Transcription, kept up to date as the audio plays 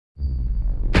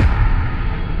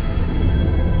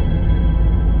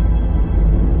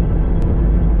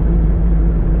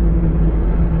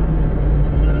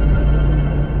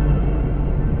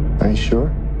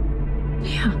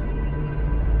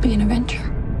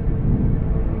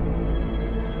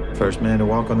First man to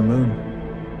walk on the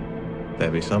moon.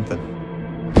 That'd be something.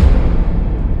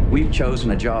 We've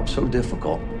chosen a job so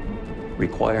difficult,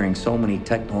 requiring so many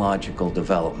technological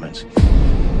developments.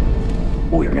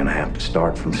 We're gonna have to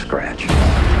start from scratch.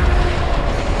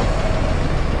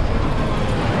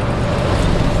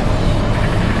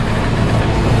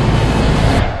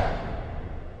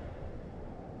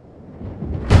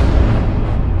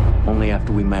 Only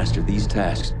after we master these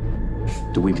tasks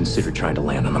do we consider trying to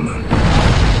land on the moon.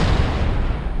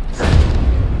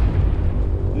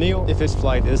 Neil, if this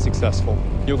flight is successful,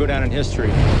 you'll go down in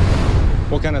history.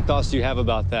 What kind of thoughts do you have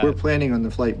about that? We're planning on the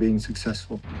flight being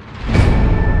successful.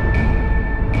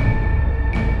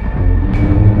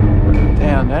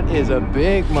 Damn, that is a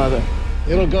big mother.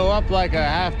 It'll go up like a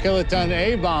half-kiloton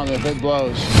A-bomb if it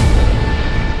blows.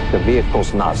 The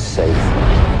vehicle's not safe.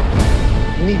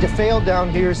 We need to fail down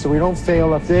here so we don't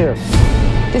fail up there.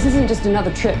 This isn't just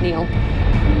another trip, Neil.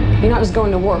 You're not just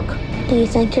going to work. Do you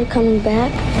think you're coming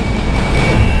back?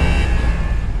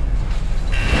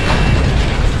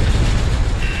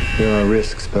 There are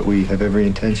risks, but we have every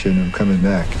intention of coming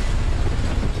back.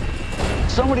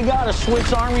 Somebody got a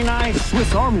Swiss Army knife? A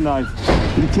Swiss Army knife?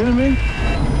 You kidding me?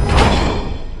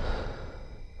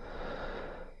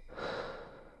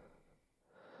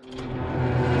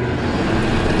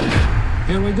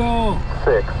 Here we go.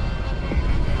 6,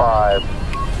 5,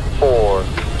 4,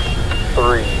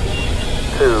 3,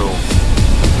 2.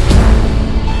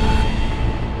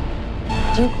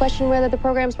 Do you question whether the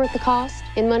program's worth the cost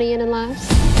in money and in lives?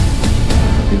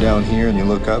 You're down here and you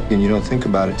look up and you don't think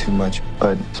about it too much,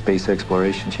 but space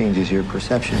exploration changes your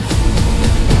perception.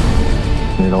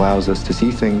 And it allows us to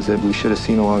see things that we should have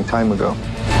seen a long time ago.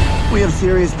 We have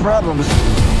serious problems.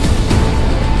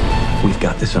 We've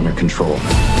got this under control.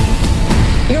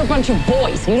 You're a bunch of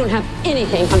boys. You don't have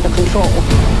anything under control.